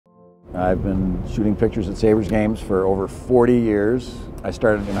I've been shooting pictures at Sabres games for over 40 years. I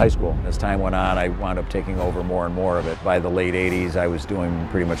started in high school. As time went on, I wound up taking over more and more of it. By the late 80s, I was doing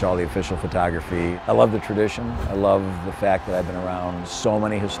pretty much all the official photography. I love the tradition. I love the fact that I've been around so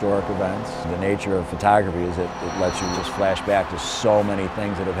many historic events. The nature of photography is it lets you just flash back to so many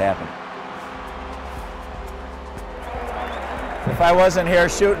things that have happened. If I wasn't here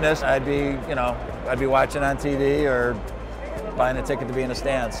shooting this, I'd be watching on TV or buying a ticket to be in a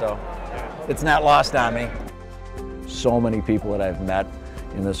stand, so it's not lost on me. So many people that I've met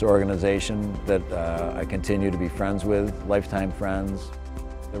in this organization that I continue to be friends with, lifetime friends.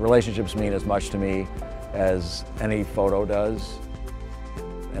 The relationships mean as much to me as any photo does.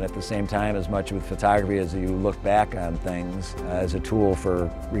 And at the same time, as much with photography as you look back on things as a tool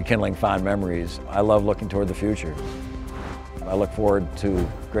for rekindling fond memories, I love looking toward the future. I look forward to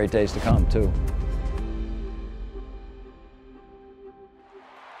great days to come, too.